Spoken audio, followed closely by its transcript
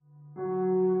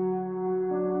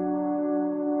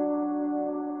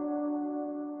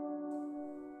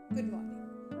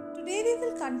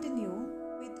will continue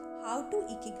with How to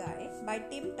Ikigai by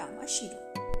Tim Tamashiro.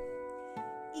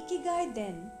 Ikigai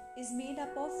then is made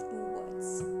up of two words.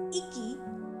 Iki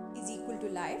is equal to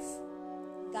life.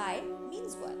 Gai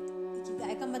means worth.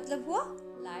 Ikigai का मतलब हुआ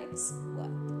life's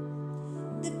worth.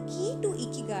 The key to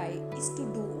Ikigai is to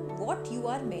do what you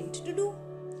are meant to do.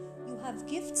 You have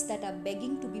gifts that are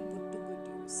begging to be put to good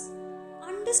use.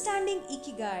 Understanding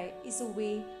Ikigai is a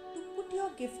way to put your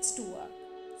gifts to work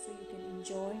so you can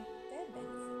enjoy their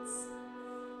benefits.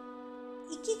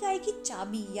 Ikigai की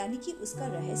चाबी यानी कि उसका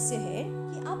रहस्य है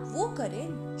कि आप वो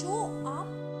करें जो आप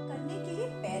करने के लिए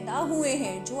पैदा हुए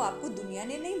हैं, जो आपको दुनिया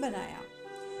ने नहीं बनाया।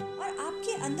 और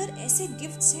आपके अंदर ऐसे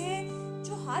गिफ्ट्स हैं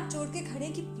जो हाथ जोड़ के खड़े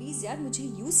कि प्लीज यार मुझे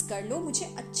यूज कर लो, मुझे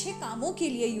अच्छे कामों के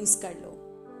लिए यूज कर लो।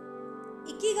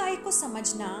 इकिगाई को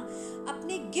समझना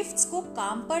अपने गिफ्ट्स को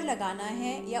काम पर लगाना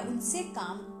है या उनसे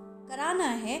काम कराना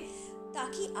है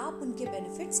ताकि आप उनके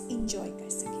बेनिफिट्स एंजॉय कर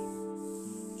सकें।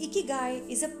 Ikigai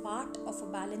is a part of a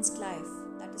balanced life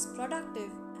that is productive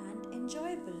and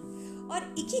enjoyable. और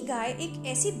इकिगाई एक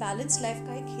ऐसी बैलेंस्ड लाइफ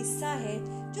का एक हिस्सा है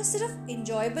जो सिर्फ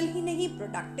एंजॉयबल ही नहीं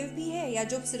प्रोडक्टिव भी है, या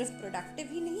जो सिर्फ प्रोडक्टिव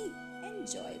ही नहीं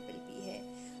एंजॉयबल भी है।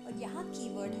 और यहाँ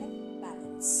कीवर्ड है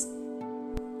balance.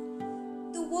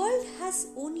 The world has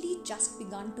only just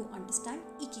begun to understand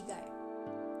Ikigai.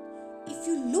 If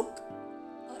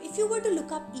you were to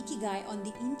look up Ikigai on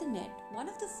the internet, one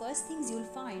of the first things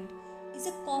you'll find is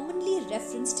a commonly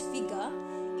referenced figure.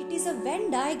 It is a Venn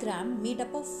diagram made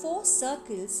up of 4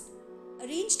 circles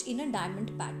arranged in a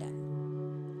diamond pattern.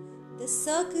 The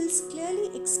circles clearly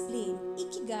explain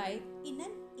Ikigai in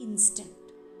an instant.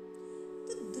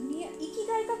 तो दुनिया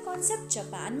Ikigai का concept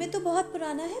Japan में तो बहुत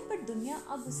पुराना है, पर दुनिया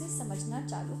अब उसे समझना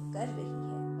चालू कर रही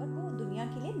है और वो दुनिया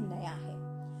के लिए नया है।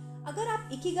 अगर आप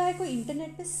इकिगाई को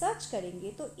इंटरनेट पे सर्च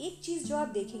करेंगे तो एक चीज जो आप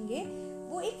देखेंगे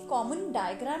वो एक कॉमन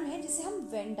डायग्राम है जिसे हम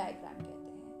वेन डायग्राम कहते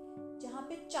हैं, जहाँ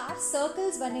पे 4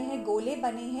 सर्कल्स बने हैं, गोले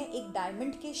बने हैं एक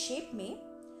डायमंड के शेप में।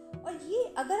 और ये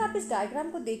अगर आप इस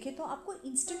डायग्राम को देखें तो आपको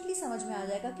इंस्टेंटली समझ में आ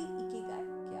जाएगा कि इकिगाई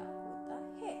क्या होता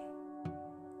है।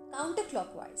 Counter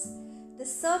clockwise, the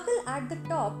circle at the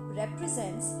top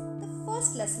represents the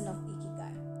first lesson of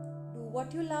Ikigai. Do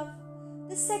what you love.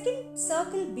 The second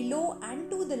circle below and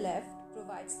to the left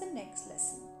provides the next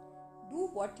lesson. Do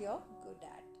what you're good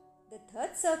at. The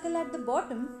third circle at the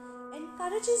bottom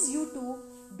encourages you to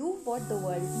do what the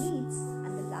world needs.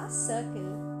 And the last circle,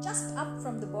 just up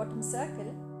from the bottom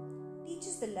circle,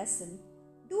 teaches the lesson.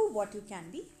 Do what you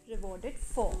can be rewarded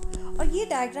for. और ये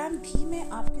diagram भी मैं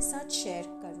आपके साथ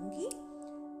share करूँगी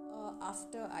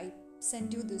after I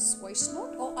send you this voice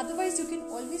note, or otherwise you can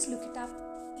always look it up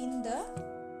in the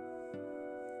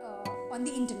on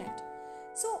the internet.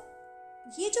 So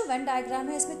ये जो Venn diagram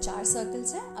है इसमें 4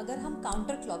 सर्कल्स हैं। अगर हम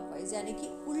काउंटर क्लॉकवाइज यानी कि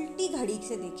उल्टी घड़ी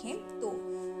से देखें तो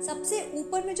सबसे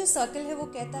ऊपर में जो सर्कल है वो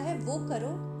कहता है वो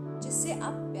करो जिससे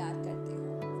आप प्यार करते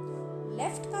हो।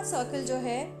 लेफ्ट का सर्कल जो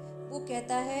है वो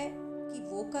कहता है कि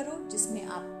वो करो जिसमें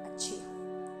आप अच्छे हो।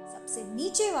 सबसे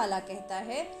नीचे वाला कहता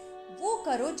है वो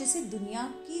करो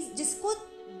जिसको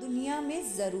दुनिया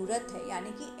में ज़रूरत है, यानी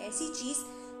कि ऐसी चीज़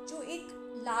जो एक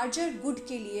लार्जर गुड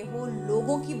के लिए हो,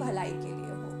 लोगों की भलाई के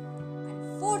लिए हो।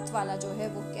 एंड फोर्थ वाला जो है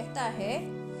वो कहता है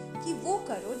कि वो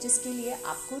करो जिसके लिए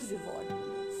आपको रिवॉर्ड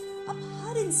मिले। अब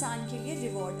हर इंसान के लिए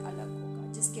रिवॉर्ड अलग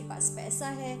होगा। जिसके पास पैसा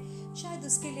है शायद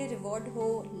उसके लिए रिवॉर्ड हो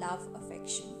लव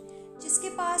अफेक्शन। जिसके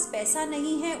पास पैसा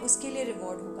नहीं है उसके लिए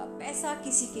रिवॉर्ड होगा पैसा,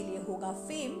 किसी के लिए होगा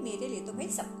फेम। मेरे लिए तो भाई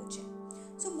सब कुछ है।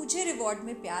 सो मुझे रिवॉर्ड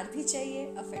में प्यार भी चाहिए,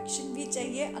 अफेक्शन भी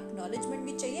चाहिए, एक्नॉलेजमेंट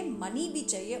भी चाहिए, मनी भी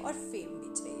चाहिए और फेम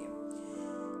भी चाहिए।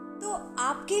 तो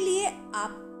आपके लिए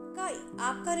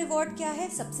आपका रिवॉर्ड क्या है,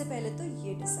 सबसे पहले तो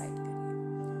ये डिसाइड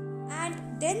करिए and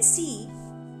then see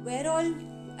where all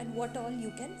and what all you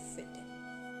can fit in.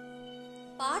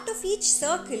 Part of each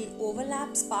circle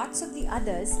overlaps parts of the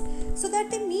others so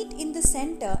that they meet in the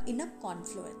center in a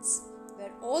confluence.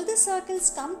 Where all the circles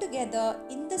come together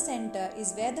in the center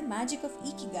is where the magic of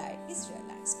Ikigai is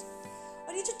realized.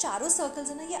 और ये जो चारों circles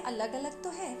है ना ये अलग अलग तो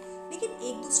है लेकिन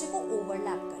एक दूसरे को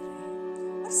ओवरलैप कर रहे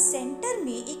हैं। और सेंटर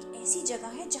में एक ऐसी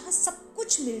जगह है जहाँ सब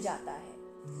कुछ मिल जाता है,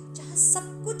 जहाँ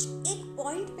सब कुछ एक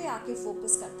पॉइंट पे आके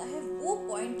फोकस करता है। वो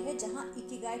पॉइंट है जहाँ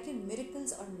इकिगाई के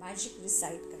मिरेकल्स और मैजिक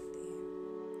रिसाइड करते हैं।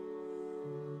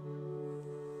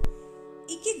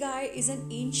 Ikigai is an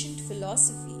ancient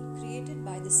philosophy created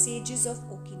by the sages of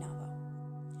Okinawa.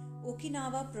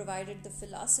 Okinawa provided the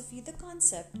philosophy, the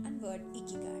concept, and word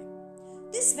Ikigai.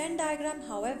 This Venn diagram,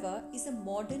 however, is a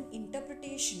modern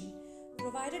interpretation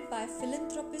provided by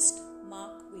philanthropist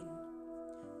Mark Wynn.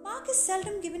 Mark is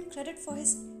seldom given credit for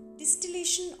his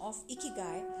distillation of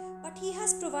Ikigai, but he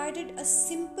has provided a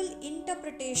simple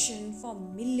interpretation for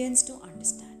millions to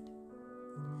understand.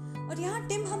 और यहाँ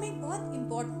Tim हमें एक बहुत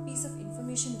important piece of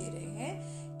information दे रहे हैं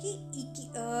कि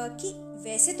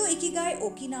वैसे तो इकिगाई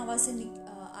ओकिनावा से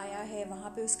आया है, वहाँ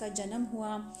पे उसका जन्म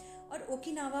हुआ और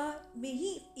ओकिनावा में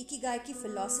ही इकिगाई की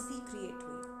फिलॉसफी क्रिएट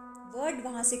हुई, वर्ड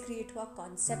वहाँ से क्रिएट हुआ,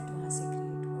 कॉन्सेप्ट वहाँ से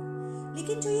क्रिएट हुआ।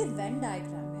 लेकिन जो ये वेन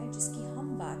डायग्राम है जिसकी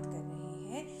हम बात कर रहे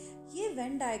हैं, ये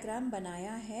वेन डायग्राम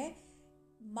बनाया है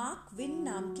मार्क विन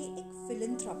नाम के एक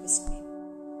फिलैंथ्रोपिस्ट ने।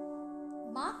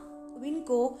 मार्क विन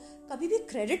को कभी भी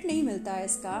क्रेडिट नहीं मिलता है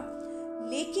इसका,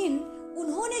 लेकिन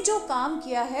उन्होंने जो काम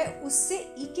किया है उससे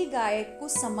इकिगाई को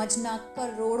समझना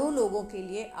करोड़ों लोगों के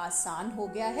लिए आसान हो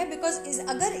गया है। बिकॉज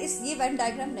अगर ये वेन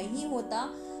डायग्राम नहीं होता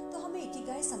तो हमें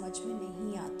इकिगाई समझ में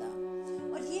नहीं आता,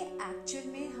 और ये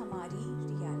एक्चुअल में हमारी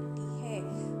रियलिटी है।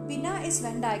 बिना इस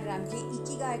वेन डायग्राम के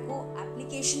इकिगाई को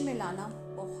एप्लीकेशन में लाना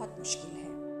बहुत मुश्किल है।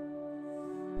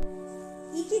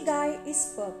 Ikigai is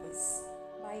purpose.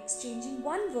 By exchanging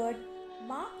one word,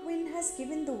 Mark Wynn has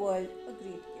given the world a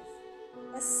great gift,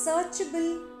 a searchable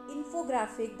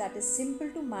infographic that is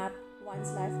simple to map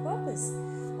one's life purpose.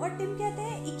 और Tim कहते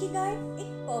हैं इकिगाई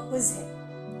एक पर्पस है।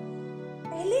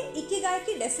 पहले इकिगाई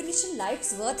की definition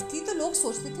lives worth थी, तो लोग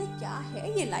सोचते थे क्या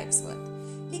है ये लाइफ्स वर्थ,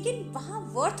 लेकिन वहाँ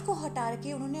वर्थ को हटा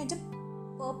के उन्होंने जब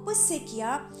पर्पस से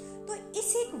किया तो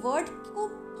इस एक वर्ड को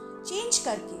चेंज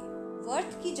करके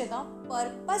वर्थ की जगह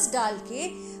पर्पस डाल के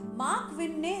मार्क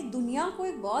विन ने दुनिया को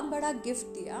एक बहुत बड़ा गिफ्ट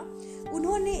दिया।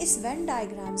 उन्होंने इस वेन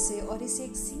डायग्राम से और इस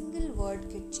एक सिंगल वर्ड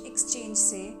के एक्सचेंज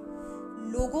से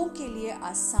लोगों के लिए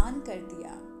आसान कर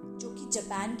दिया, जो कि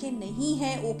जापान के नहीं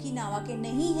है, ओकिनावा के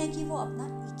नहीं है, कि वो अपना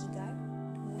इकिगाई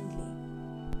ढूंढ ले।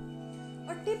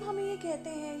 और टिम हमें ये कहते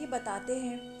हैं, ये बताते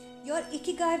हैं, your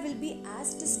Ikigai will be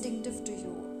as distinctive to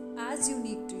you, as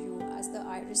unique to you as the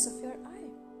iris of your I.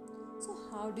 So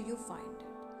how do you find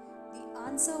it? The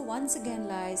answer once again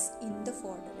lies in the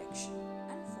four direction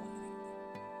and following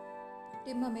them.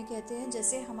 Tim हमें कहते हैं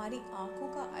जैसे हमारी आंखों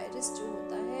का iris जो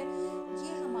होता है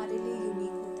ये हमारे लिए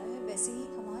यूनिक होता है, वैसे ही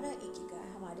हमारा इकिगाई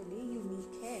हमारे लिए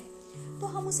यूनिक है।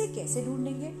 तो हम उसे कैसे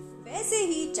ढूंढेंगे? वैसे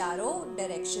ही चारों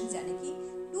डायरेक्शंस, यानी कि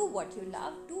do what you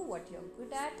love, do what you're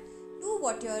good at, do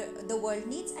what the world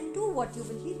needs and do what you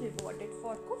will be rewarded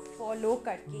for को follow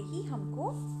करके ही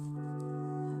हमको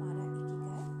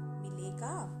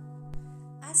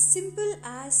As simple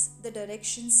as the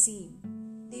directions seem,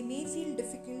 they may feel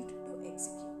difficult to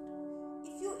execute.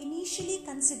 If you initially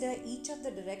consider each of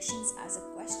the directions as a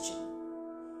question,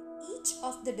 each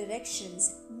of the directions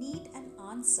need an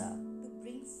answer to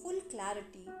bring full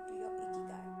clarity to your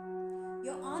ikigai.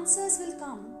 Your answers will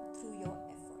come through your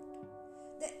effort.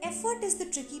 The effort is the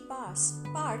tricky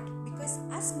part because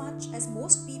as much as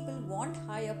most people want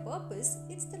higher purpose,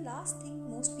 it's the last thing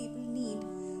most people need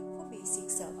for basic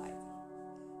survival.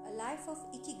 A life of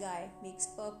ikigai makes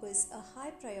purpose a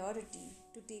high priority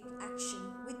to take action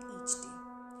with each day.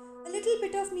 A little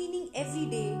bit of meaning every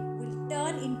day will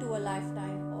turn into a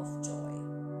lifetime of joy.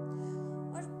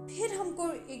 और फिर हमको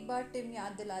एक बार Tim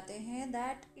याद दिलाते हैं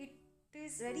that it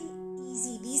is very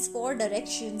easy. These four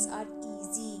directions are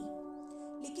easy.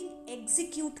 लेकिन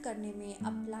execute करने में,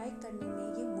 apply करने में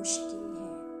ये मुश्किल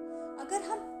है। अगर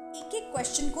हम एक एक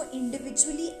क्वेश्चन को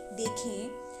इंडिविजुअली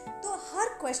देखें तो हर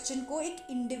क्वेश्चन को एक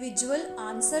इंडिविजुअल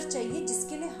आंसर चाहिए,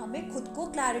 जिसके लिए हमें खुद को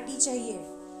क्लैरिटी चाहिए।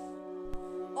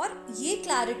 और ये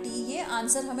क्लैरिटी, ये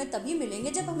आंसर हमें तभी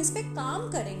मिलेंगे जब हम इस पे काम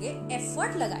करेंगे,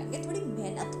 एफर्ट लगाएंगे, थोड़ी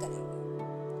मेहनत करेंगे।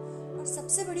 और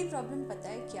सबसे बड़ी प्रॉब्लम पता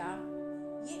है क्या?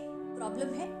 ये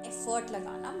प्रॉब्लम है एफर्ट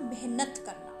लगाना, मेहनत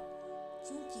करना।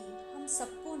 क्योंकि हम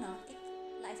सबको ना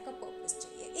एक लाइफ का पर्पस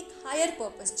चाहिए, एक हायर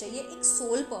पर्पस चाहिए, एक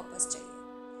सोल पर्पस चाहिए।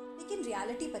 लेकिन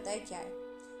रियलिटी पता है क्या है?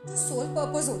 जो सोल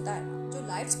पर्पस होता है ना, जो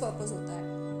लाइफ्स पर्पस होता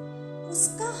है,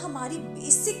 उसका हमारी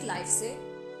बेसिक लाइफ से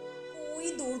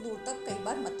कोई दूर दूर तक कई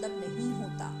बार मतलब नहीं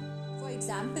होता। फॉर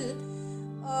एग्जाम्पल,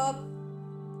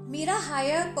 मेरा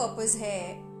हायर पर्पस है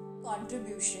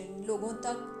कंट्रीब्यूशन, लोगों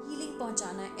तक हीलिंग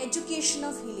पहुंचाना, एजुकेशन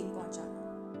ऑफ हीलिंग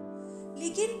पहुंचाना।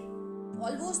 लेकिन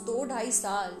ऑलमोस्ट 2-2.5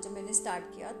 साल जब मैंने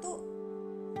स्टार्ट किया तो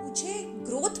मुझे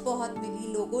ग्रोथ बहुत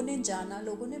मिली, लोगों ने जाना,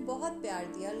 लोगों ने बहुत प्यार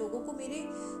दिया, लोगों को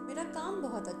मेरा काम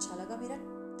बहुत अच्छा लगा, मेरा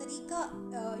तरीका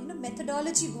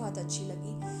मेथोडोलॉजी बहुत अच्छी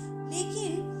लगी।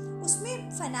 लेकिन उसमें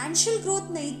फाइनेंशियल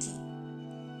ग्रोथ नहीं थी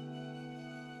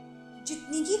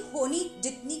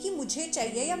जितनी की मुझे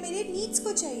चाहिए या मेरे नीड्स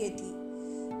को चाहिए थी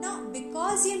ना।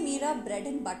 बिकॉज ये मेरा ब्रेड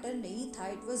एंड बटर नहीं था,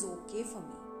 it was okay for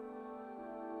me.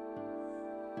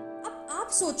 आप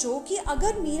सोचो कि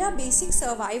अगर मेरा बेसिक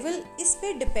सर्वाइवल इस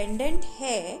पे डिपेंडेंट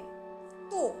है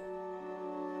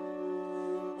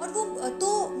तो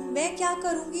मैं क्या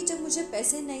करूंगी जब मुझे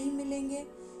पैसे नहीं मिलेंगे?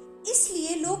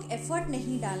 इसलिए लोग एफर्ट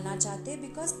नहीं डालना चाहते,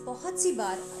 बिकॉज बहुत सी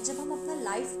बार जब हम अपना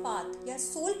लाइफ पाथ या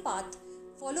सोल पाथ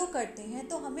फॉलो करते हैं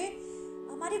तो हमें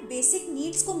हमारे बेसिक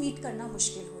नीड्स को मीट करना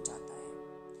मुश्किल हो जाता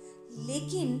है।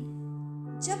 लेकिन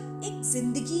जब एक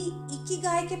जिंदगी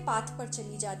इकिगाई के पाथ पर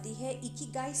चली जाती है,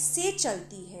 इकिगाई से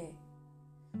चलती है,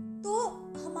 तो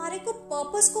हमारे को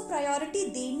पर्पस को प्रायोरिटी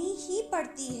देनी ही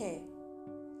पड़ती है।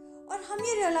 और हम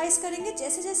ये रियलाइज करेंगे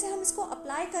जैसे जैसे हम इसको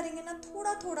अप्लाई करेंगे ना,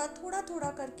 थोड़ा थोड़ा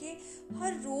करके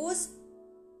हर रोज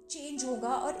चेंज होगा,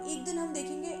 और एक दिन हम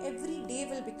देखेंगे every day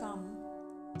will become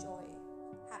Joy,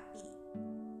 happy,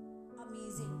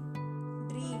 amazing,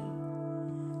 dream,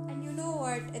 and you know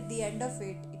what, at the end of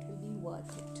it will be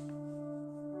worth it.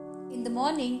 In the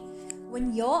morning when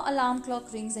your alarm clock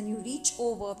rings and you reach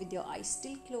over with your eyes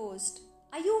still closed,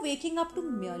 are you waking up to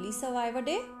merely survive a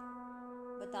day?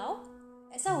 बताओ,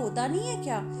 ऐसा होता नहीं है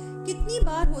क्या? कितनी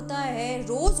बार होता है,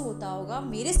 रोज होता होगा,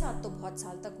 मेरे साथ तो बहुत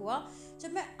साल तक हुआ।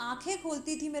 जब मैं आंखें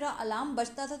खोलती थी, मेरा अलार्म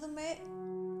बजता था, तो मैं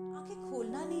आंखें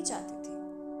खोलना नहीं चाहती थी।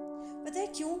 पता है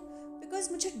क्यों?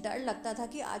 बिकॉज मुझे डर लगता था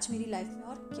कि आज मेरी लाइफ में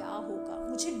और क्या होगा।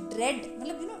 मुझे ड्रेड,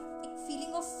 मतलब एक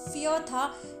फीलिंग ऑफ फियर था,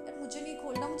 यार मुझे नहीं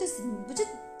खोलना, मुझे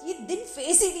ये दिन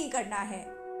फेस ही नहीं करना है।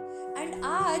 एंड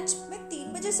आज मैं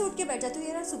 3 बजे से उठ के बैठ जाती हूँ,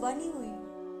 यार सुबह नहीं हुई,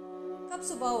 कब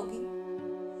सुबह होगी?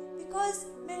 बिकॉज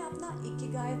मैं अपना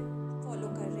इकिगाई फॉलो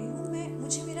कर रही हूँ,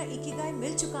 मुझे मेरा इकिगाई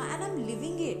मिल चुका and I am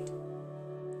living it.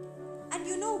 And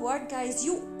you know what guys,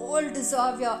 you all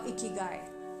deserve your ikigai.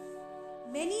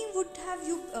 Many would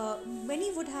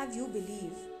have you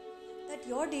believe that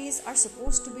your days are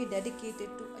supposed to be dedicated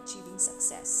to achieving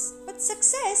success. But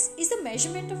success is a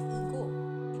measurement of ego.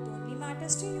 It only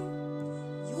matters to you.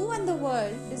 You and the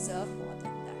world deserve more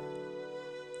than that.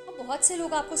 और बहुत से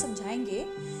लोग आपको समझाएंगे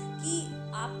कि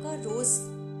आपका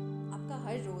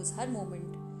हर रोज, हर moment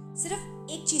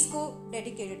सिर्फ एक चीज को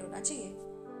डेडिकेटेड होना चाहिए,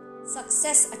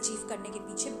 सक्सेस अचीव करने के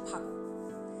पीछे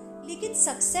भागो। लेकिन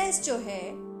सक्सेस जो है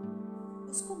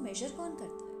उसको मेजर कौन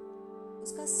करता है,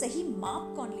 उसका सही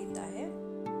माप कौन लेता है?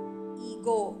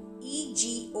 Ego,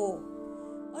 EGO।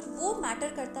 और वो मैटर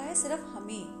करता है सिर्फ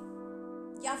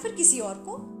हमें या फिर किसी और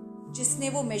को जिसने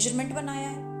वो मेजरमेंट बनाया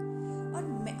है। और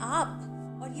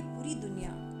आप और ये पूरी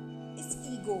दुनिया इस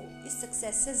ईगो, इस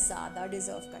सक्सेस से ज्यादा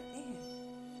डिजर्व करते हैं।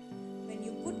 When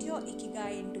you put your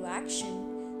ikigai into action,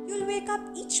 you'll wake up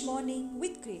each morning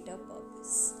with greater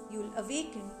purpose. You'll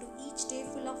awaken to each day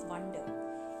full of wonder.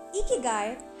 Ikigai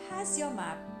has your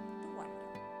map to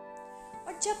wonder.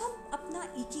 और जब हम अपना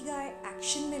Ikigai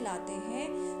action में लाते हैं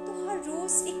तो हर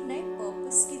रोज एक नए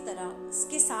purpose की तरह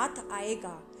इसके साथ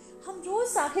आएगा। हम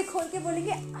रोज आंखें खोल के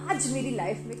बोलेंगे आज मेरी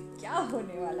लाइफ में क्या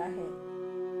होने वाला है।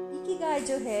 इकिगाई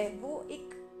जो है वो एक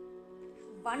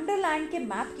वंडरलैंड के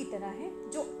मैप की तरह है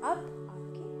जो अब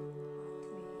आपके हाथ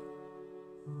में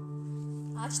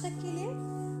है। आज तक के लिए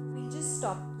we'll just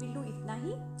stop, we'll do इतना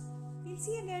ही। We'll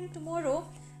see again tomorrow.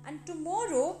 And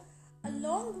tomorrow,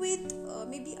 along with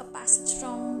maybe a passage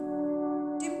from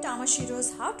Tim Tamashiro's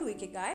How to Ikigai,